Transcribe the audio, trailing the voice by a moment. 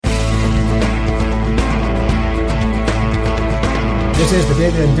This is the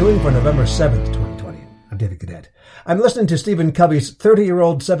Daily Undoing for November 7th, 2020. I'm David Cadet. I'm listening to Stephen Covey's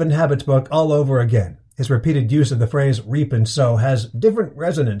 30-year-old 7 Habits book all over again. His repeated use of the phrase reap and sow has different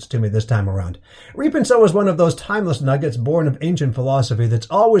resonance to me this time around. Reap and sow is one of those timeless nuggets born of ancient philosophy that's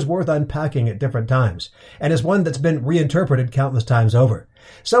always worth unpacking at different times, and is one that's been reinterpreted countless times over.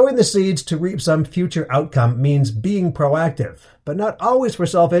 Sowing the seeds to reap some future outcome means being proactive, but not always for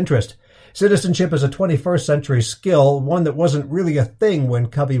self-interest. Citizenship is a 21st century skill, one that wasn't really a thing when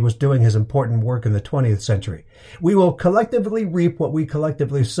Covey was doing his important work in the 20th century. We will collectively reap what we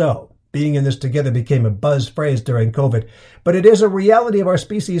collectively sow. Being in this together became a buzz phrase during COVID, but it is a reality of our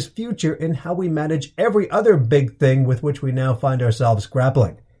species' future in how we manage every other big thing with which we now find ourselves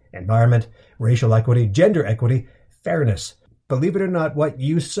grappling. Environment, racial equity, gender equity, fairness. Believe it or not, what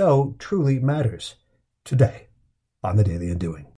you sow truly matters. Today, on the Daily Undoing.